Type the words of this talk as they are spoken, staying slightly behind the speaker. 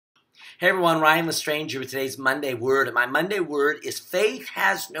Hey everyone, Ryan LeStrange here with today's Monday Word. And my Monday Word is faith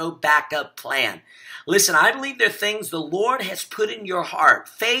has no backup plan. Listen, I believe there are things the Lord has put in your heart.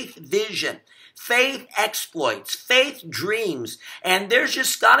 Faith vision, faith exploits, faith dreams. And there's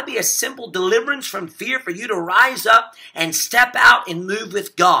just got to be a simple deliverance from fear for you to rise up and step out and move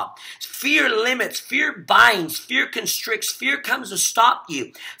with God. Fear limits, fear binds, fear constricts, fear comes to stop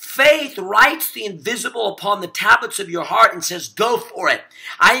you. Faith writes the invisible upon the tablets of your heart and says, go for it.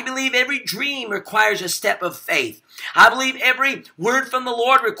 I believe every dream requires a step of faith. I believe every word from the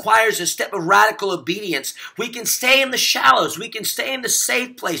Lord requires a step of radical obedience. We can stay in the shallows. We can stay in the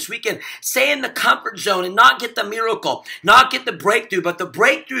safe place. We can stay in the comfort zone and not get the miracle, not get the breakthrough. But the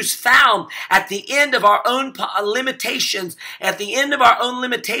breakthrough is found at the end of our own limitations. At the end of our own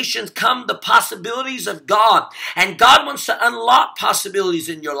limitations come the possibilities of God. And God wants to unlock possibilities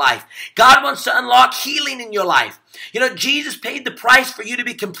in your life. God wants to unlock healing in your life. You know, Jesus paid the price for you to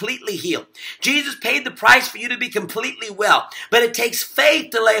be completely healed. Jesus paid the price for you to be completely well. But it takes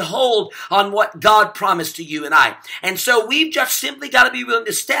faith to lay hold on what God promised to you and I. And so we've just simply got to be willing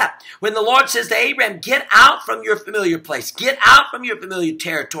to step. When the Lord says to Abraham, get out from your familiar place. Get out from your familiar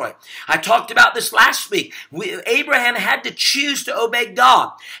territory. I talked about this last week. Abraham had to choose to obey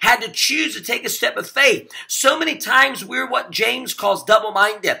God. Had to choose to take a step of faith. So many times we're what James calls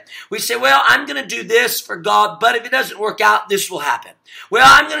double-minded. We say, well, I'm going to do this for God, but if it doesn't work out, this will happen. Well,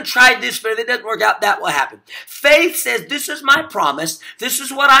 I'm going to try this, but if it doesn't work out, that will happen. Faith says, this is my promise. This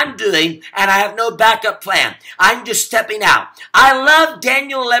is what I'm doing, and I have no backup plan. I'm just stepping out. I love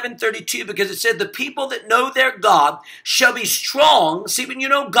Daniel 11:32 because it said, the people that know their God shall be strong. See, when you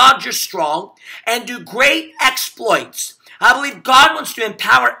know God, you're strong, and do great exploits. I believe God wants to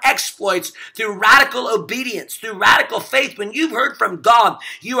empower exploits through radical obedience, through radical faith. When you've heard from God,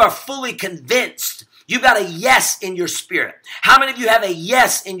 you are fully convinced. You've got a yes in your spirit. How many of you have a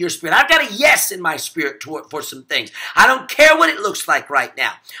yes in your spirit? I've got a yes in my spirit for some things. I don't care what it looks like right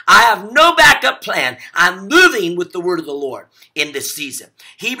now. I have no backup plan. I'm moving with the word of the Lord in this season.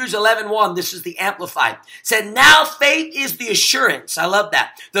 Hebrews 11:1, this is the Amplified, said, now faith is the assurance. I love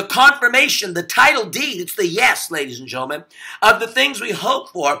that. The confirmation, the title deed, it's the yes, ladies and gentlemen, of the things we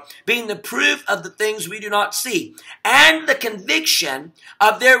hope for, being the proof of the things we do not see, and the conviction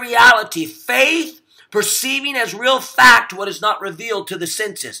of their reality. Faith perceiving as real fact what is not revealed to the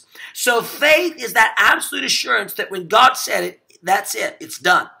senses. So faith is that absolute assurance that when God said it, that's it. It's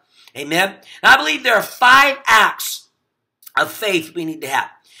done. Amen. And I believe there are 5 acts of faith we need to have.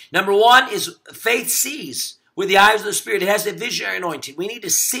 Number 1 is faith sees with the eyes of the Spirit. It has a visionary anointing. We need to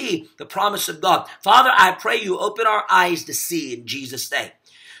see the promise of God. Father, I pray you open our eyes to see in Jesus' name.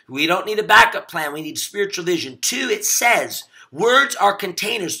 We don't need a backup plan. We need spiritual vision. 2, it says, words are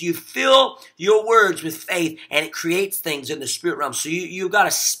containers. You fill your words with faith, and it creates things in the spirit realm. So you've got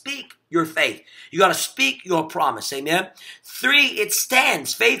to speak your faith. You got to speak your promise. Amen. 3, it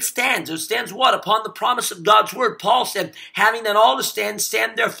stands. Faith stands. It stands what? Upon the promise of God's word. Paul said, having done all to stand,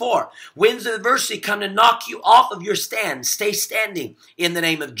 stand therefore. Winds of adversity come to knock you off of your stand. Stay standing in the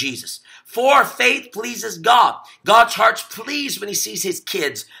name of Jesus. 4, faith pleases God. God's heart's pleased when he sees his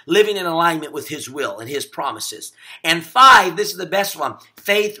kids living in alignment with his will and his promises. And 5, this is the best one,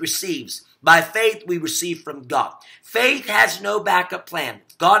 faith receives. By faith, we receive from God. Faith has no backup plan.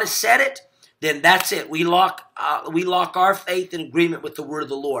 If God has said it, then that's it. We lock our faith in agreement with the word of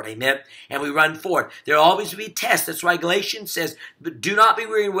the Lord. Amen. And we run forward. There will always be tests. That's why Galatians says, but do not be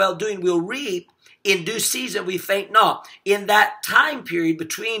weary in well doing. We'll reap in due season. We faint not. In that time period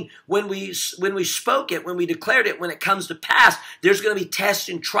between when we spoke it, when we declared it, when it comes to pass, there's going to be tests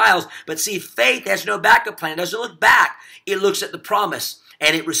and trials. But see, faith has no backup plan. It doesn't look back. It looks at the promise.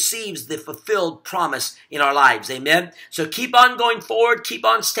 And it receives the fulfilled promise in our lives. Amen. So keep on going forward. Keep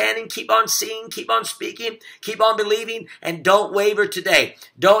on standing. Keep on seeing. Keep on speaking. Keep on believing. And don't waver today.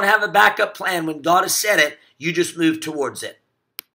 Don't have a backup plan. When God has said it, you just move towards it.